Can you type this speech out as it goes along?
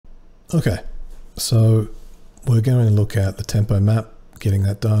Okay, so we're going to look at the tempo map, getting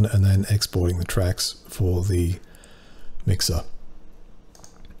that done, and then exporting the tracks for the mixer.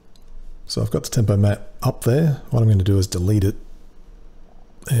 So I've got the tempo map up there. What I'm going to do is delete it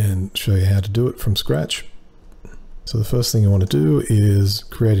and show you how to do it from scratch. So the first thing you want to do is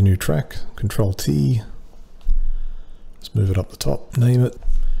create a new track, Control T, just move it up the top, name it.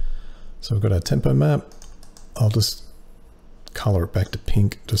 So we've got our tempo map. I'll just color it back to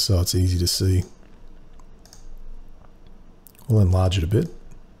pink just so it's easy to see. We'll enlarge it a bit.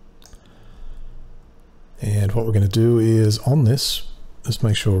 And what we're going to do is on this, just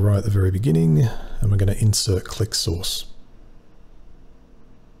make sure we're right at the very beginning, and we're going to insert click source.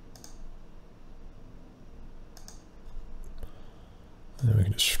 And we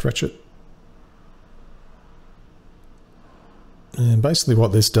can just stretch it. And basically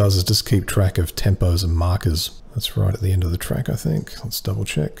what this does is just keep track of tempos and markers. That's right at the end of the track, I think. Let's double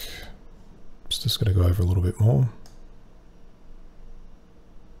check. It's just going to go over a little bit more.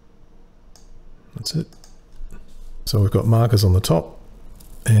 That's it. So we've got markers on the top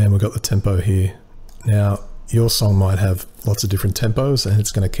and we've got the tempo here. Now your song might have lots of different tempos and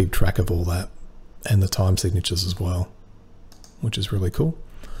it's going to keep track of all that and the time signatures as well, which is really cool.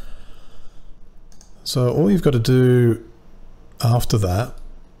 So all you've got to do after that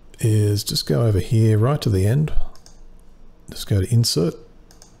is just go over here right to the end, just go to insert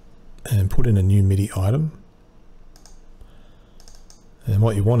and put in a new MIDI item. And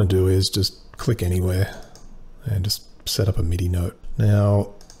what you want to do is just click anywhere and just set up a MIDI note.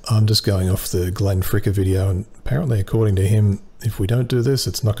 Now I'm just going off the Glenn Fricker video, and apparently according to him, if we don't do this,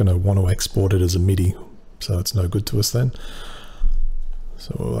 it's not going to want to export it as a MIDI, so it's no good to us then.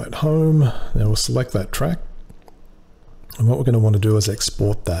 So we're at home, now we'll select that track, and what we're going to want to do is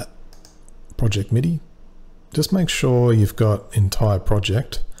export that project MIDI. Just make sure you've got entire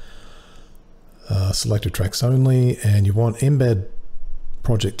project, selected tracks only, and you want embed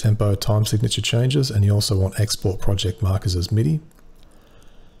project tempo time signature changes, and you also want export project markers as MIDI.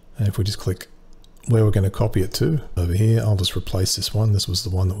 And if we just click where we're going to copy it to, over here, I'll just replace this one. This was the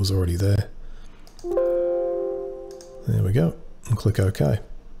one that was already there. There we go, and click OK.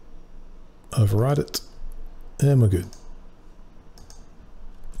 Override it, and we're good.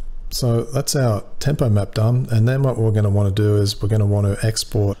 So that's our tempo map done, and then what we're going to want to do is we're going to want to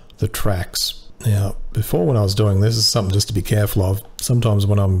export the tracks. Now, before when I was doing this, is something just to be careful of. Sometimes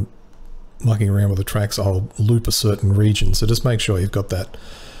when I'm mucking around with the tracks, I'll loop a certain region. So just make sure you've got that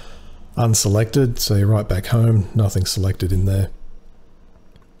unselected. So you're right back home, nothing selected in there.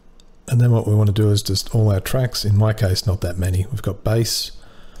 And then what we want to do is just all our tracks, in my case, not that many. We've got bass,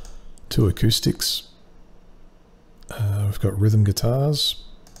 2 acoustics, we've got rhythm guitars,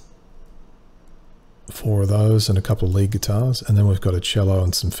 4 of those and a couple of lead guitars, and then we've got a cello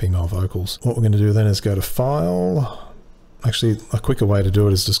and some female vocals. What we're going to do then is go to File. Actually, a quicker way to do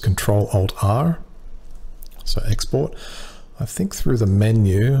it is just Control-Alt-R, so export. I think through the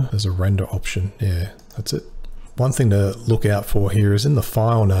menu there's a render option. Yeah, that's it. One thing to look out for here is in the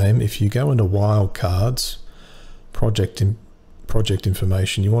file name, if you go into wildcards, project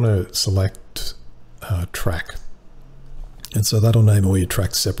information, you want to select track, and so that'll name all your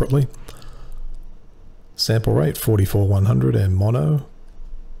tracks separately. Sample rate 44/100 and mono,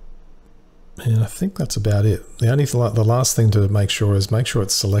 and I think that's about it. The last thing to make sure is make sure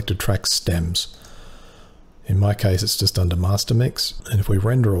it's selected track stems. In my case, it's just under master mix, and if we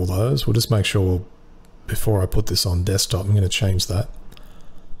render all those, we'll just make sure before I put this on desktop, I'm going to change that.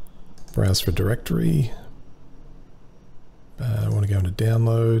 Browse for directory. I want to go into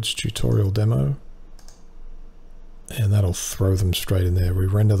downloads, tutorial demo. And that'll throw them straight in there. We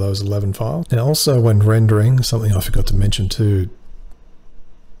render those 11 files. Now also when rendering, something I forgot to mention too,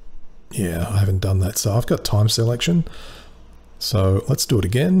 yeah, I haven't done that. So I've got time selection. So let's do it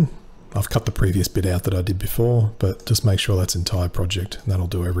again. I've cut the previous bit out that I did before, but just make sure that's entire project and that'll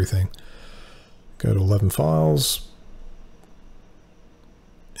do everything. Go to 11 files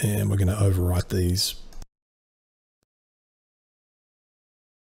and we're going to overwrite these.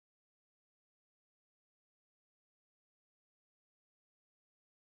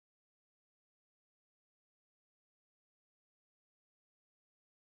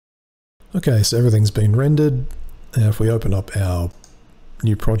 Okay, so everything's been rendered. Now if we open up our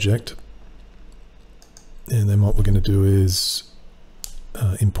new project, and then what we're going to do is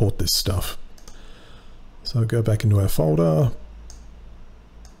import this stuff. So go back into our folder,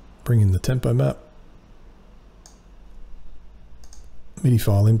 bring in the tempo map, MIDI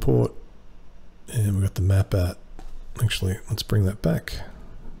file import, and we've got the map at, actually let's bring that back.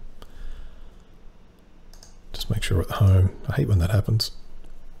 Just make sure we're at home. I hate when that happens.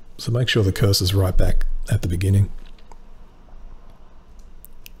 So make sure the cursor's right back at the beginning.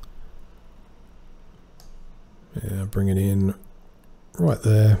 Yeah, bring it in right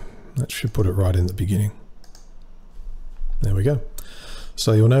there. That should put it right in the beginning. There we go.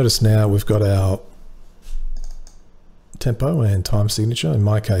 So you'll notice now we've got our tempo and time signature. In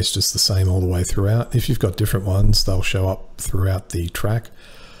my case, just the same all the way throughout. If you've got different ones, they'll show up throughout the track.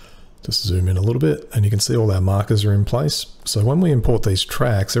 Just zoom in a little bit and you can see all our markers are in place. So when we import these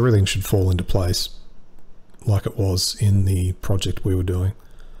tracks, everything should fall into place like it was in the project we were doing.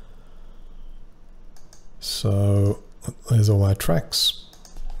 So there's all our tracks.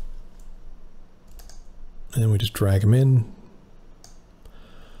 And we just drag them in.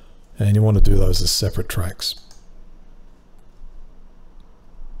 And you want to do those as separate tracks.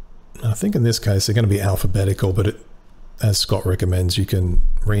 I think in this case they're going to be alphabetical, but as Scott recommends, you can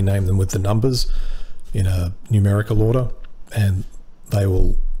rename them with the numbers in a numerical order, and they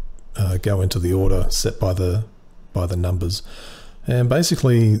will go into the order set by the numbers. And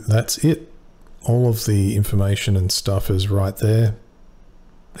basically that's it. All of the information and stuff is right there.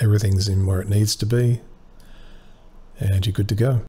 Everything's in where it needs to be, and you're good to go.